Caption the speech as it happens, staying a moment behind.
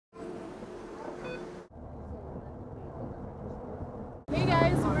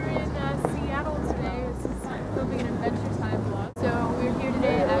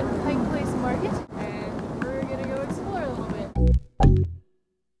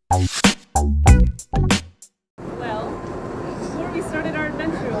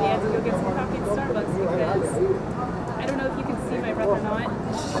adventure. We had to go get some coffee at Starbucks because I don't know if you can see my breath or not,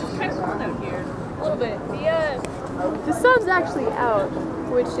 but it's kind of cold out here. A little bit. The sun's actually out,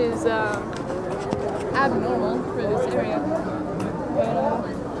 which is abnormal for this area.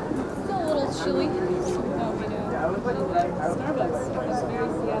 But still a little chilly. Starbucks. It's very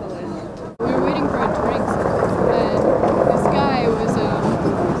Seattle-ish. We were waiting for a drink, and this guy was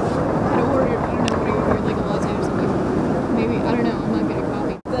had ordered, I don't know what he ordered, like a latte or something. Maybe, I don't know, I'm not good at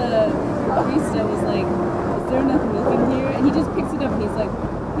coffee. The barista was like, is there enough milk in here? And he just picks it up and he's like,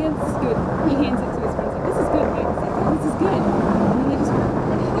 yeah, this is good. He hands it to his friends like, this is good, right? He's like, oh, this is good. And then they just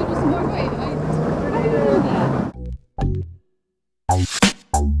walk away. I didn't know that.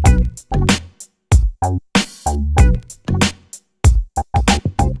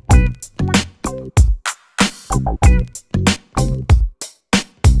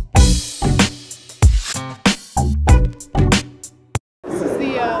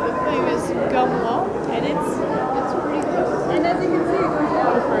 And it's pretty good. And as you can see, it goes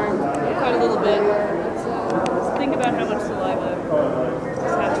down for quite a little bit. Just think about how much saliva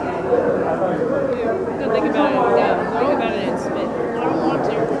is happening. Don't think about it down. Think about it in spit. I don't want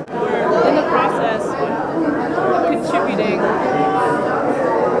to. We're in the process of contributing.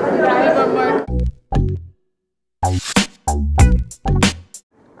 Leave our mark.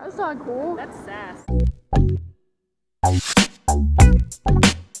 That's not cool. That's sass.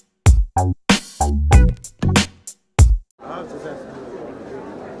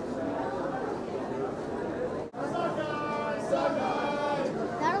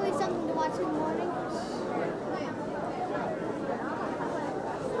 That'll be something to watch in the morning.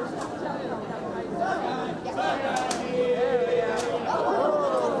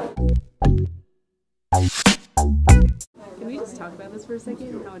 Can we just talk about this for a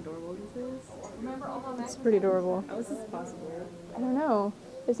second? How adorable this is? It's pretty adorable. How is this possible? I don't know.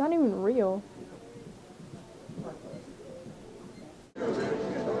 It's not even real.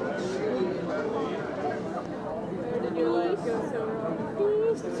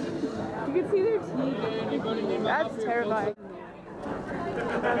 You can see their teeth. That's terrifying.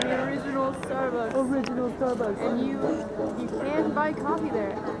 The original Starbucks. Original Starbucks. And you can buy coffee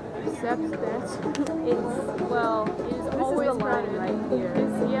there. Except that It is always crowded right here.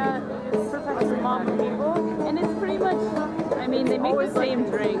 it's for Small people, and it's pretty much, I mean, they make the same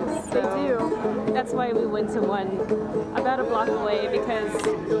drinks. They So do. that's why we went to one about a block away, because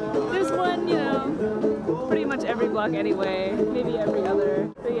there's one, you know, pretty much every block anyway, maybe every other.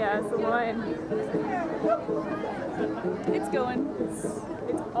 But yeah, it's the line. It's going.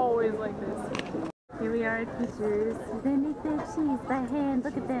 It's always like this. Here we are at Teachers. They make their cheese by hand.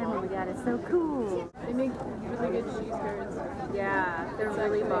 Look at them. Oh my god, it's so cool. They make really good cheese curds. Yeah, they're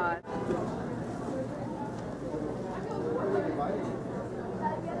really boss.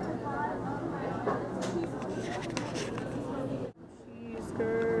 Cheese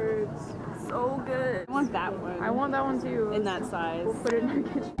curds. So good. I want that one. I want that one too. In that size. We'll put it in our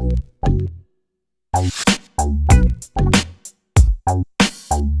kitchen.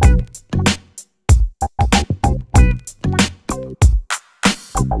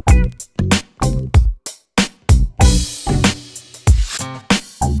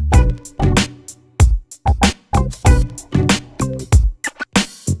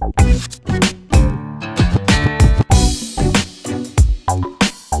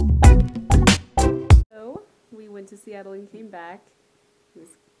 To Seattle and came back. It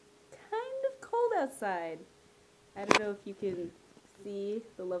was kind of cold outside. I don't know if you can see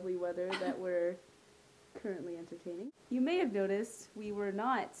the lovely weather that we're currently entertaining. You may have noticed we were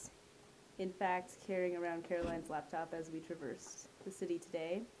not, in fact, carrying around Caroline's laptop as we traversed the city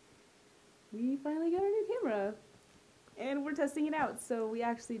today. We finally got our new camera, and we're testing it out, so we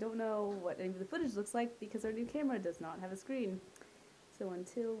actually don't know what any of the footage looks like because our new camera does not have a screen. So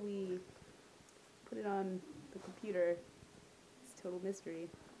until we put it on the computer, it's a total mystery.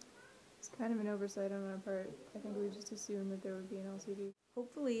 It's kind of an oversight on our part. I think we just assumed that there would be an LCD.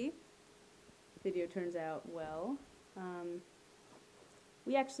 Hopefully, the video turns out well.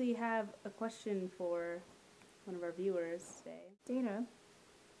 We actually have a question for one of our viewers today. Dana,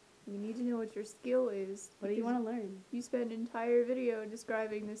 you need to know what your skill is. What do you want to learn? You spend an entire video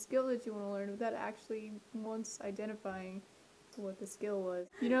describing the skill that you want to learn without actually once identifying what the skill was.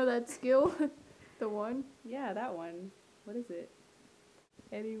 You know that skill? The one? Yeah, that one. What is it?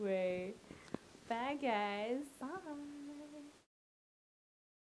 Anyway, bye guys. Bye.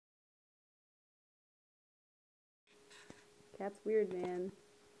 Cat's weird, man.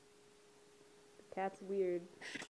 The cat's weird.